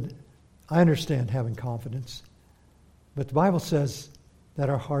 I said, I understand having confidence, but the Bible says that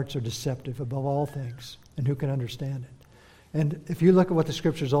our hearts are deceptive above all things, and who can understand it? And if you look at what the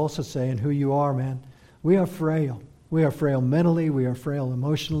Scriptures also say and who you are, man, we are frail. We are frail mentally. We are frail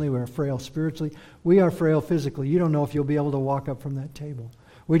emotionally. We are frail spiritually. We are frail physically. You don't know if you'll be able to walk up from that table.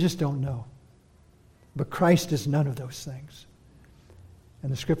 We just don't know. But Christ is none of those things.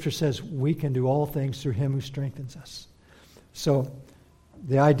 And the Scripture says we can do all things through him who strengthens us. So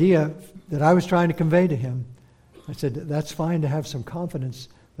the idea that I was trying to convey to him, I said, that's fine to have some confidence,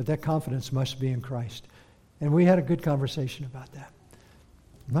 but that confidence must be in Christ. And we had a good conversation about that.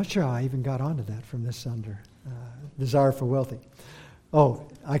 I'm not sure how I even got onto that from this desire for wealthy. Oh,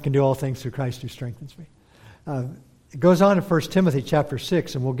 I can do all things through Christ who strengthens me. It goes on in 1 Timothy chapter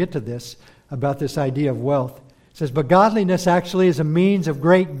 6, and we'll get to this, about this idea of wealth. It says, but godliness actually is a means of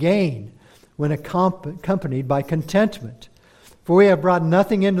great gain when accompanied by contentment. For we have brought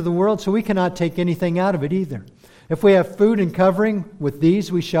nothing into the world, so we cannot take anything out of it either. If we have food and covering, with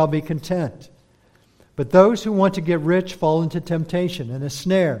these we shall be content. But those who want to get rich fall into temptation and a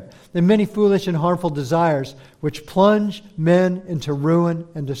snare, and many foolish and harmful desires, which plunge men into ruin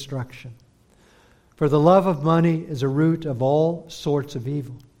and destruction. For the love of money is a root of all sorts of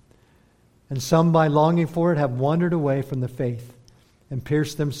evil. And some, by longing for it, have wandered away from the faith and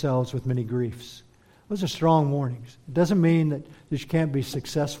pierced themselves with many griefs. Those are strong warnings. It doesn't mean that you can't be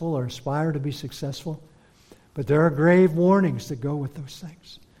successful or aspire to be successful, but there are grave warnings that go with those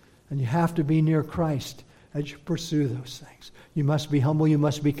things. And you have to be near Christ as you pursue those things. You must be humble. You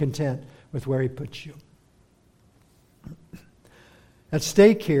must be content with where he puts you. At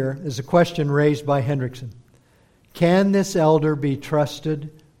stake here is a question raised by Hendrickson. Can this elder be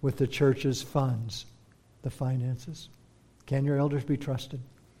trusted with the church's funds, the finances? Can your elders be trusted?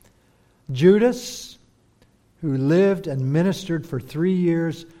 Judas, who lived and ministered for 3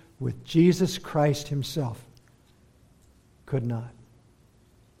 years with Jesus Christ himself, could not.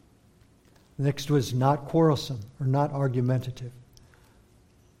 Next was not quarrelsome or not argumentative.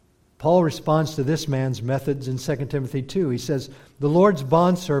 Paul responds to this man's methods in 2 Timothy 2. He says, the Lord's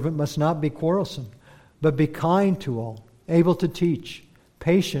bondservant must not be quarrelsome, but be kind to all, able to teach,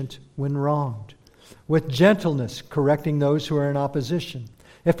 patient when wronged, with gentleness correcting those who are in opposition,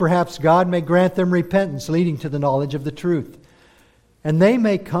 if perhaps God may grant them repentance leading to the knowledge of the truth, and they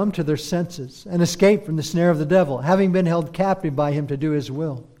may come to their senses and escape from the snare of the devil, having been held captive by him to do his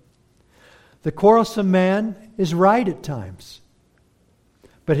will. The quarrelsome man is right at times,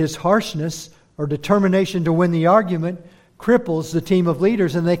 but his harshness or determination to win the argument cripples the team of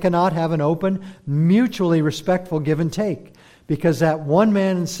leaders, and they cannot have an open, mutually respectful give and take, because that one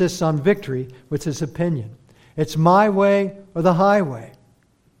man insists on victory with his opinion. It's my way or the highway.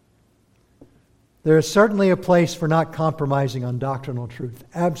 There is certainly a place for not compromising on doctrinal truth.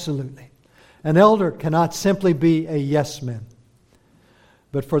 Absolutely. An elder cannot simply be a yes man.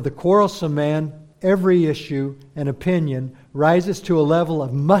 But for the quarrelsome man, every issue and opinion rises to a level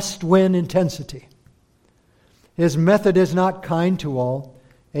of must-win intensity. His method is not kind to all,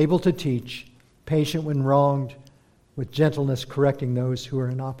 able to teach, patient when wronged, with gentleness correcting those who are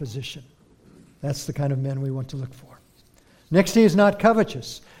in opposition. That's the kind of men we want to look for. Next, he is not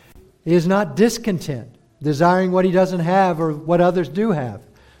covetous. He is not discontent, desiring what he doesn't have or what others do have.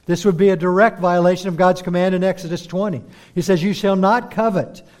 This would be a direct violation of God's command in Exodus 20. He says, "You shall not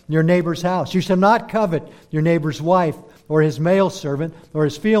covet your neighbor's house. You shall not covet your neighbor's wife, or his male servant, or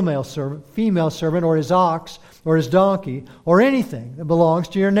his female servant, or his ox, or his donkey, or anything that belongs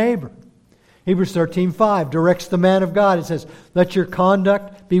to your neighbor." Hebrews 13:5 directs the man of God. It says, "Let your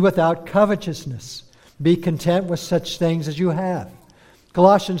conduct be without covetousness. Be content with such things as you have."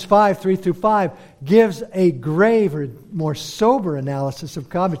 Colossians 5:3-5 gives a grave or more sober analysis of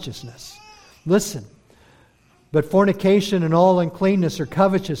covetousness. Listen, "But fornication and all uncleanness or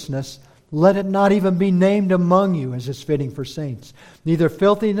covetousness, let it not even be named among you, as is fitting for saints. Neither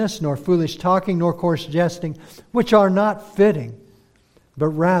filthiness, nor foolish talking, nor coarse jesting, which are not fitting, but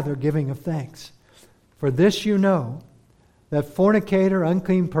rather giving of thanks. For this you know, that fornicator,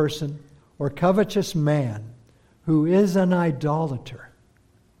 unclean person, or covetous man, who is an idolater,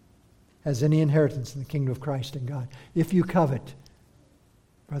 has any inheritance in the kingdom of Christ and God." If you covet,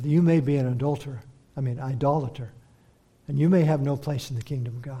 brother, you may be an idolater, and you may have no place in the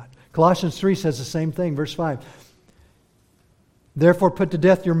kingdom of God. Colossians 3 says the same thing, verse 5. "Therefore put to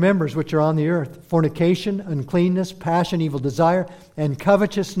death your members which are on the earth, fornication, uncleanness, passion, evil desire, and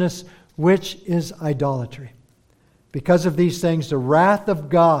covetousness, which is idolatry. Because of these things, the wrath of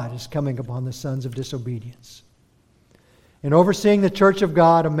God is coming upon the sons of disobedience." In overseeing the church of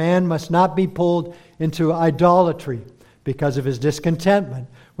God, a man must not be pulled into idolatry because of his discontentment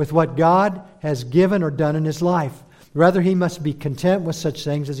with what God has given or done in his life. Rather, he must be content with such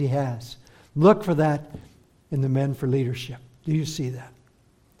things as he has. Look for that in the men for leadership. Do you see that?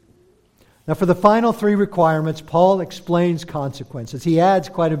 Now, for the final three requirements, Paul explains consequences. He adds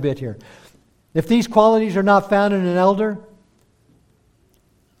quite a bit here. If these qualities are not found in an elder,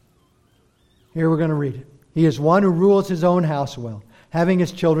 here we're going to read it. "He is one who rules his own house well, having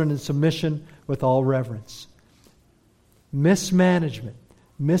his children in submission with all reverence." Mismanagement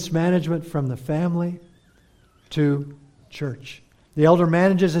from the family to church. The elder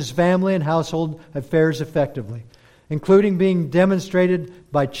manages his family and household affairs effectively, including being demonstrated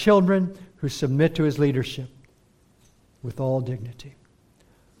by children who submit to his leadership with all dignity.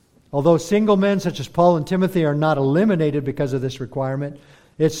 Although single men such as Paul and Timothy are not eliminated because of this requirement,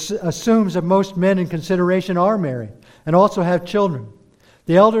 it assumes that most men in consideration are married and also have children.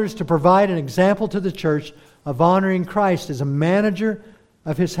 The elder is to provide an example to the church of honoring Christ as a manager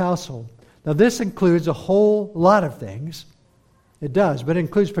of his household. Now, this includes a whole lot of things. It does, but it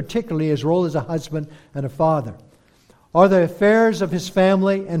includes particularly his role as a husband and a father. Are the affairs of his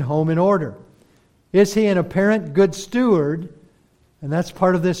family and home in order? Is he an apparent good steward? And that's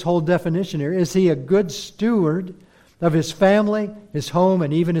part of this whole definition here. Is he a good steward of his family, his home,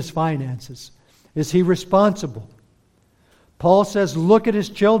 and even his finances? Is he responsible? Paul says, look at his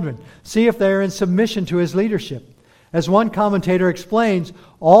children. See if they are in submission to his leadership. As one commentator explains,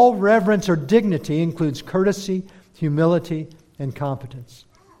 all reverence or dignity includes courtesy, humility, and competence.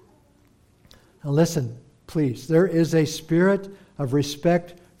 Now listen, please. There is a spirit of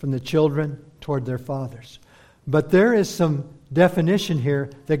respect from the children toward their fathers. But there is some definition here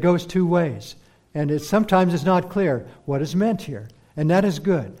that goes two ways. And sometimes it's not clear what is meant here. And that is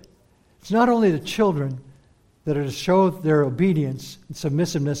good. It's not only the children that are to show their obedience and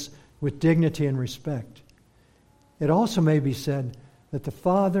submissiveness with dignity and respect. It also may be said that the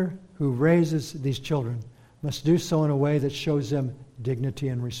father who raises these children must do so in a way that shows them dignity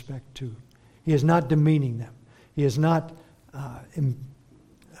and respect too. He is not demeaning them. He is not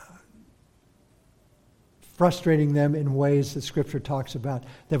frustrating them in ways that Scripture talks about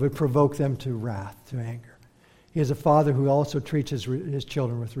that would provoke them to wrath, to anger. He is a father who also treats his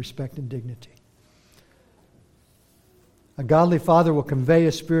children with respect and dignity. A godly father will convey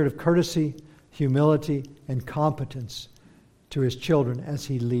a spirit of courtesy, humility, and competence to his children as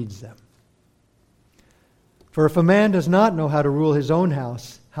he leads them. For if a man does not know how to rule his own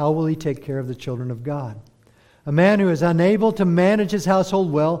house, how will he take care of the children of God? A man who is unable to manage his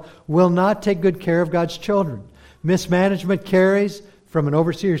household well will not take good care of God's children. Mismanagement carries from an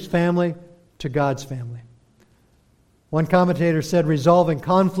overseer's family to God's family. One commentator said, resolving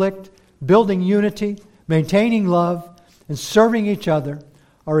conflict, building unity, maintaining love, and serving each other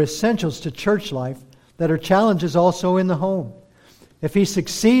are essentials to church life that are challenges also in the home. If he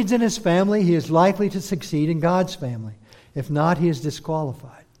succeeds in his family, he is likely to succeed in God's family. If not, he is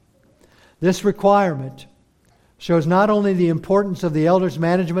disqualified. This requirement shows not only the importance of the elder's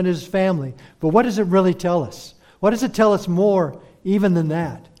management of his family, but what does it really tell us? What does it tell us more even than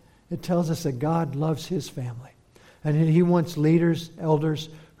that? It tells us that God loves his family. And he wants leaders, elders,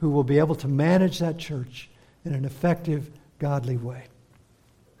 who will be able to manage that church in an effective, godly way.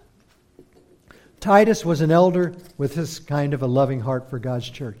 Titus was an elder with this kind of a loving heart for God's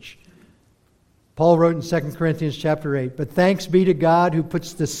church. Paul wrote in 2 Corinthians chapter 8, "But thanks be to God who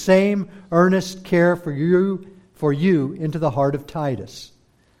puts the same earnest care for you into the heart of Titus.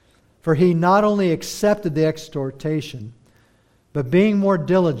 For he not only accepted the exhortation, but being more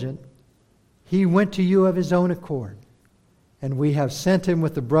diligent, he went to you of his own accord. And we have sent him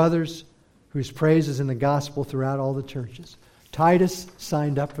with the brothers whose praise is in the gospel throughout all the churches." Titus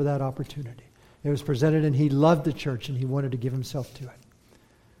signed up for that opportunity. It was presented and he loved the church and he wanted to give himself to it.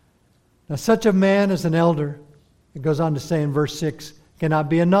 Now such a man as an elder, it goes on to say in verse 6, cannot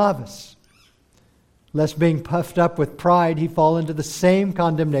be a novice, lest being puffed up with pride he fall into the same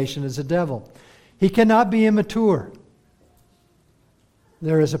condemnation as the devil. He cannot be immature.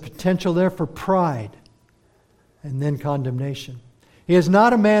 There is a potential there for pride and then condemnation. He is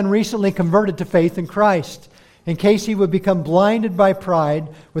not a man recently converted to faith in Christ, in case he would become blinded by pride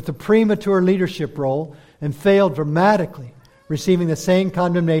with the premature leadership role and fail dramatically, receiving the same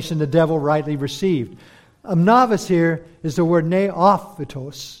condemnation the devil rightly received. A novice here is the word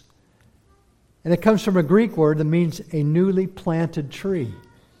neophytos, and it comes from a Greek word that means a newly planted tree.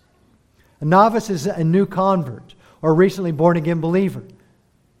 A novice is a new convert or recently born-again believer.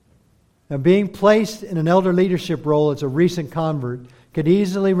 Now, being placed in an elder leadership role as a recent convert could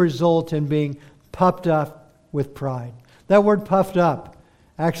easily result in being puffed up with pride. That word puffed up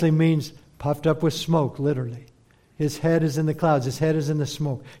actually means puffed up with smoke, literally. His head is in the clouds. His head is in the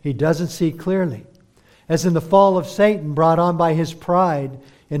smoke. He doesn't see clearly. As in the fall of Satan, brought on by his pride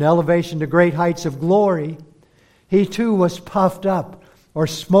in elevation to great heights of glory, he too was puffed up or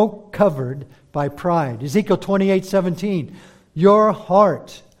smoke covered by pride. Ezekiel 28:17, your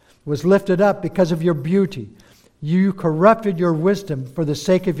heart was lifted up because of your beauty. You corrupted your wisdom for the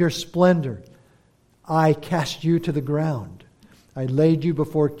sake of your splendor. I cast you to the ground. I laid you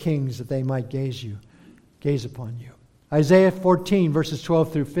before kings that they might gaze upon you. Isaiah 14, verses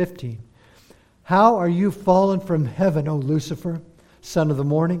 12 through 15. How are you fallen from heaven, O Lucifer, son of the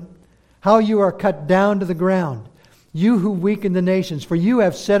morning? How you are cut down to the ground, you who weaken the nations. For you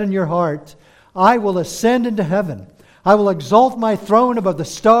have said in your heart, I will ascend into heaven. I will exalt my throne above the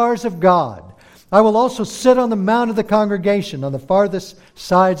stars of God. I will also sit on the mount of the congregation on the farthest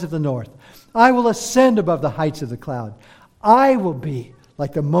sides of the north. I will ascend above the heights of the cloud. I will be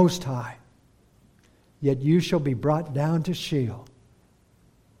like the Most High. Yet you shall be brought down to Sheol,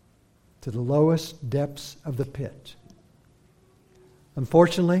 to the lowest depths of the pit.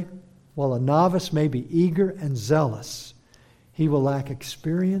 Unfortunately, while a novice may be eager and zealous, he will lack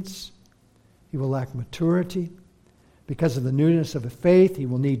experience, he will lack maturity. Because of the newness of a faith, he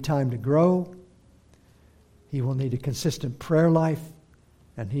will need time to grow. He will need a consistent prayer life,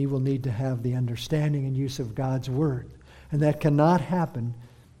 and he will need to have the understanding and use of God's Word. And that cannot happen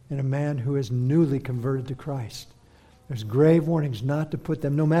in a man who is newly converted to Christ. There's grave warnings not to put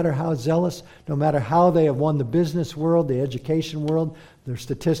them, no matter how zealous, no matter how they have won the business world, the education world, their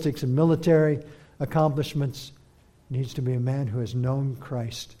statistics and military accomplishments. It needs to be a man who has known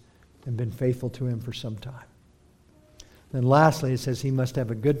Christ and been faithful to him for some time. Then lastly, it says he must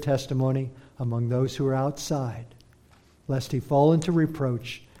have a good testimony among those who are outside, lest he fall into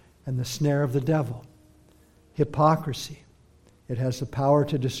reproach and the snare of the devil. Hypocrisy. It has the power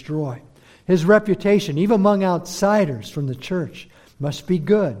to destroy. His reputation, even among outsiders from the church, must be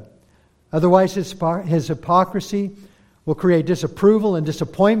good. Otherwise, his hypocrisy will create disapproval and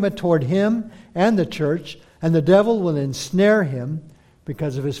disappointment toward him and the church, and the devil will ensnare him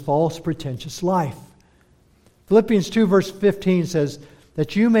because of his false, pretentious life. Philippians 2 verse 15 says,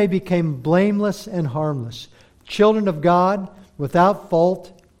 that you may become blameless and harmless, children of God, without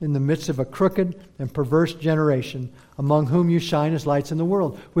fault, in the midst of a crooked and perverse generation, among whom you shine as lights in the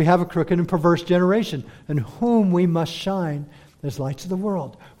world. We have a crooked and perverse generation, in whom we must shine as lights of the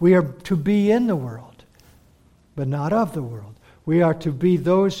world. We are to be in the world, but not of the world. We are to be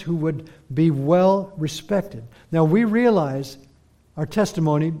those who would be well respected. Now, we realize our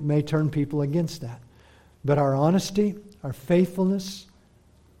testimony may turn people against that, but our honesty, our faithfulness,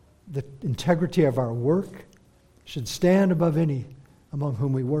 the integrity of our work should stand above any among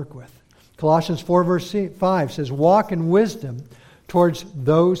whom we work with. Colossians 4 verse 5 says, walk in wisdom towards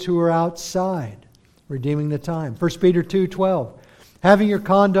those who are outside, redeeming the time. 1 Peter 2:12, having your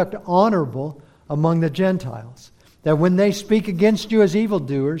conduct honorable among the Gentiles, that when they speak against you as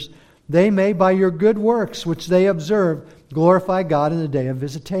evildoers, they may by your good works which they observe glorify God in the day of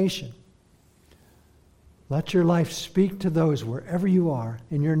visitation. Let your life speak to those wherever you are,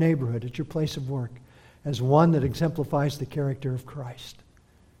 in your neighborhood, at your place of work, as one that exemplifies the character of Christ.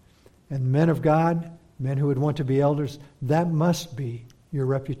 And men of God, men who would want to be elders, that must be your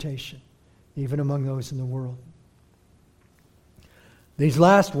reputation, even among those in the world. These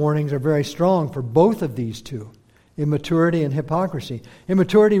last warnings are very strong for both of these two, immaturity and hypocrisy.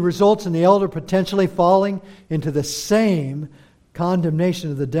 Immaturity results in the elder potentially falling into the same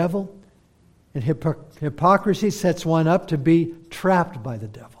condemnation of the devil, and hypocrisy sets one up to be trapped by the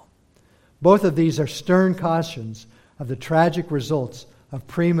devil. Both of these are stern cautions of the tragic results of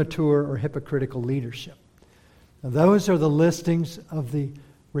premature or hypocritical leadership. Now, those are the listings of the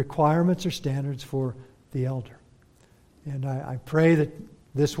requirements or standards for the elder. And I pray that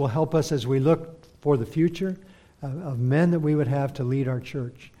this will help us as we look for the future of men that we would have to lead our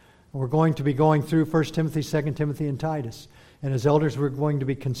church. We're going to be going through 1 Timothy, 2 Timothy, and Titus. And as elders, we're going to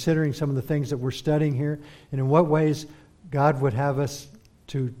be considering some of the things that we're studying here and in what ways God would have us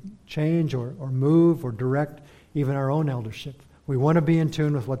to change or move or direct even our own eldership. We want to be in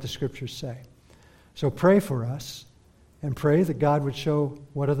tune with what the Scriptures say. So pray for us and pray that God would show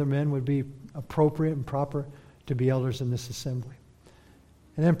what other men would be appropriate and proper to be elders in this assembly.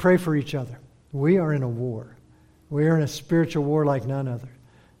 And then pray for each other. We are in a war. We are in a spiritual war like none other.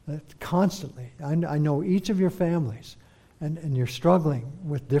 Constantly. I know each of your families, and you're struggling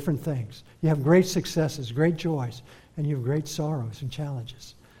with different things. You have great successes, great joys, and you have great sorrows and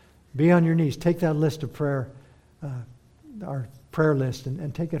challenges. Be on your knees. Take that list of prayer, our prayer list,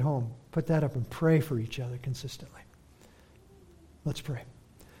 and take it home. Put that up and pray for each other consistently. Let's pray.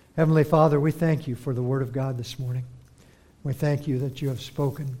 Heavenly Father, we thank you for the Word of God this morning. We thank you that you have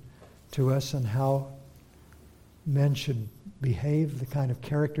spoken to us on how men should behave, the kind of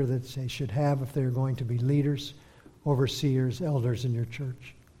character that they should have if they're going to be leaders, overseers, elders in your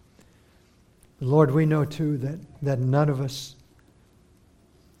church. Lord, we know too that none of us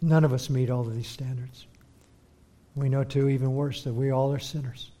meet all of these standards. We know too, even worse, that we all are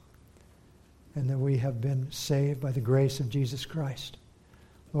sinners and that we have been saved by the grace of Jesus Christ.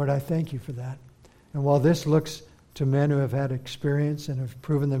 Lord, I thank you for that. And while this looks to men who have had experience and have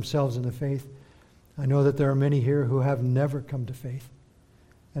proven themselves in the faith, I know that there are many here who have never come to faith.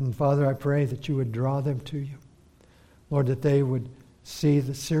 And Father, I pray that you would draw them to you. Lord, that they would see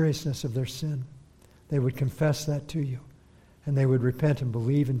the seriousness of their sin. They would confess that to you. And they would repent and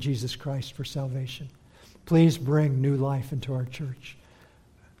believe in Jesus Christ for salvation. Please bring new life into our church.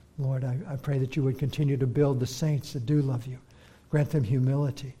 Lord, I pray that you would continue to build the saints that do love you. Grant them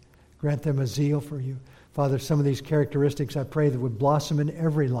humility. Grant them a zeal for you. Father, some of these characteristics I pray that would blossom in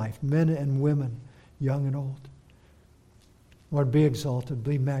every life, men and women, young and old. Lord, be exalted,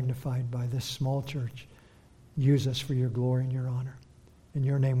 be magnified by this small church. Use us for your glory and your honor. In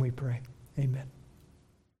your name we pray. Amen.